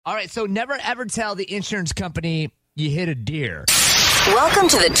All right, so never ever tell the insurance company you hit a deer. Welcome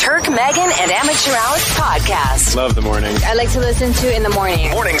to the Turk, Megan, and Amateur Alex podcast. Love the morning. I like to listen to in the morning.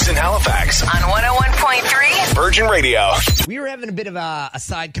 Mornings in Halifax. On 101.3 Virgin Radio. We were having a bit of a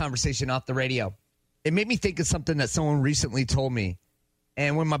side conversation off the radio. It made me think of something that someone recently told me.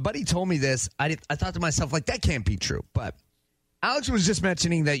 And when my buddy told me this, I thought to myself, like, that can't be true. But Alex was just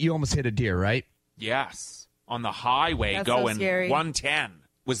mentioning that you almost hit a deer, right? Yes. On the highway. That's going so scary. 110.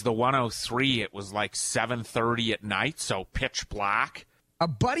 Was the 103. It was like 7:30 at night, so pitch black. A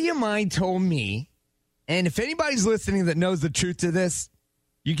buddy of mine told me, and if anybody's listening that knows the truth to this,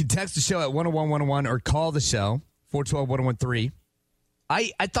 you can text the show at 101-101 or call the show, 412-1013.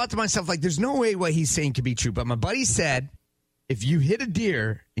 I thought to myself, like, there's no way what he's saying could be true. But my buddy said, if you hit a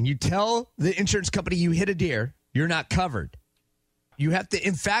deer and you tell the insurance company you hit a deer, you're not covered. You have to,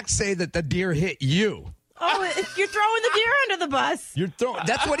 in fact, say that the deer hit you. Oh, you're throwing the deer under the bus.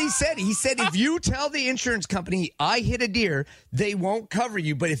 That's what he said. He said, if you tell the insurance company I hit a deer, they won't cover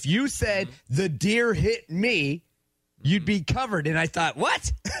you. But if you said the deer hit me, you'd be covered. And I thought,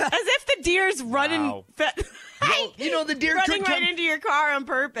 what? As if the deer's running. Wow. Well, you know, the deer running could come, right into your car on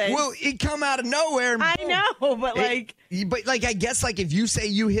purpose. well, it come out of nowhere. And I know, but like. I guess like if you say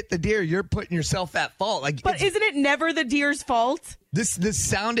you hit the deer, you're putting yourself at fault. Like, But isn't it never the deer's fault? this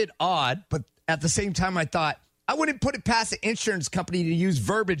sounded odd, but at the same time, I thought I wouldn't put it past the insurance company to use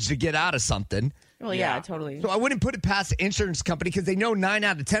verbiage to get out of something. Well, yeah, totally. So I wouldn't put it past the insurance company because they know 9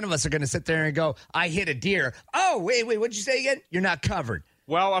 out of 10 of us are going to sit there and go, I hit a deer. Oh, wait, what'd you say again? You're not covered.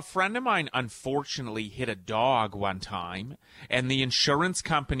 Well, a friend of mine unfortunately hit a dog one time, and the insurance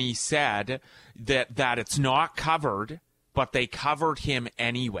company said that it's not covered, but they covered him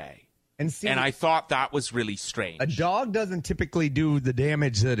anyway. And see, And I thought that was really strange. a dog doesn't typically do the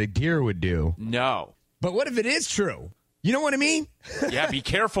damage that a deer would do. No. But what if it is true? You know what I mean? Yeah, be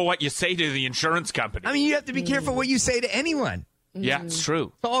careful what you say to the insurance company. I mean, you have to be careful what you say to anyone. Yeah, it's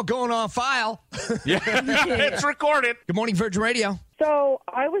true. It's all going on file. Yeah, it's recorded. Good morning, Virgin Radio. So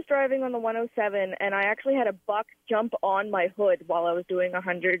I was driving on the 107, and I actually had a buck jump on my hood while I was doing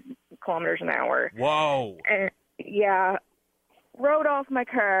 100 kilometers an hour. Whoa. And, yeah, rode off my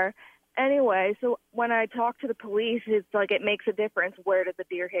car. Anyway, so when I talk to the police, it's like it makes a difference. Where did the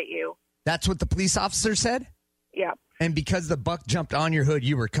deer hit you? That's what the police officer said? Yeah. And because the buck jumped on your hood,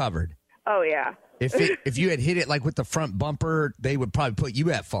 you were covered. Oh, yeah. If you had hit it like with the front bumper, they would probably put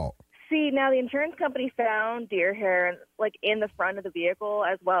you at fault. See, now the insurance company found deer hair like in the front of the vehicle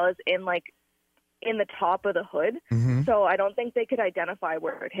as well as in the top of the hood. Mm-hmm. So I don't think they could identify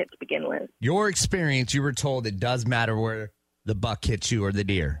where it hit to begin with. Your experience, you were told it does matter where the buck hits you or the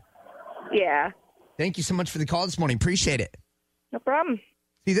deer. Yeah. Thank you so much for the call this morning. Appreciate it. No problem.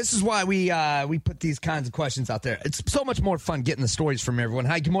 See, this is why we put these kinds of questions out there. It's so much more fun getting the stories from everyone.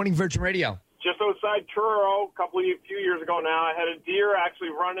 Hi, good morning, Virgin Radio. Just outside Truro, a few years ago now, I had a deer actually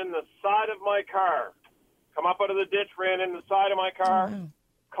run in the side of my car. Come up out of the ditch, ran in the side of my car,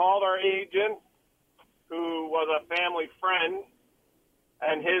 called our agent, who was a family friend,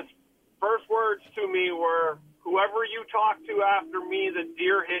 and his first words to me were, whoever you talk to after me, the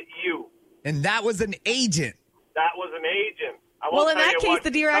deer hit you. And that was an agent. That was an agent. Well, in that case, the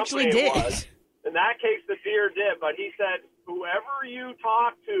deer actually did. In that case, the deer did. But he said, whoever you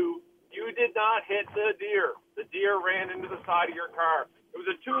talk to, you did not hit the deer. The deer ran into the side of your car. It was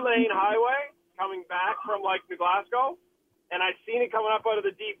a 2-lane highway coming back from New Glasgow, and I seen it coming up out of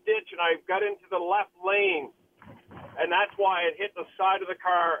the deep ditch, and I got into the left lane, and that's why it hit the side of the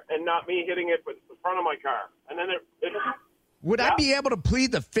car and not me hitting it with the front of my car. And then it Would I be able to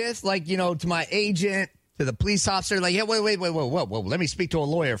plead the fifth, to my agent, to the police officer, wait, whoa, let me speak to a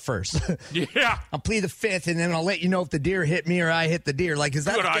lawyer first. Yeah. I'll plead the fifth, and then I'll let you know if the deer hit me or I hit the deer. Is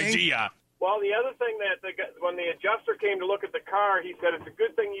that Good a thing? idea. Well, the other thing that when the adjuster came to look at the car, he said, it's a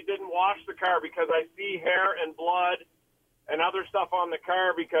good thing you didn't wash the car because I see hair and blood and other stuff on the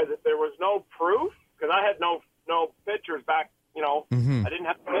car, because if there was no proof, because I had no pictures back, I didn't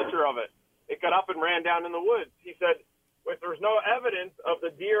have a picture of it. It got up and ran down in the woods. He said, if there's no evidence of the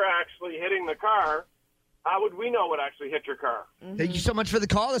deer actually hitting the car, how would we know what actually hit your car? Thank you so much for the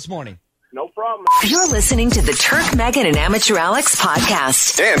call this morning. No problem. You're listening to the Turk, Megan, and Amateur Alex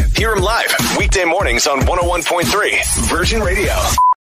podcast. And hear him live weekday mornings on 101.3 Virgin Radio.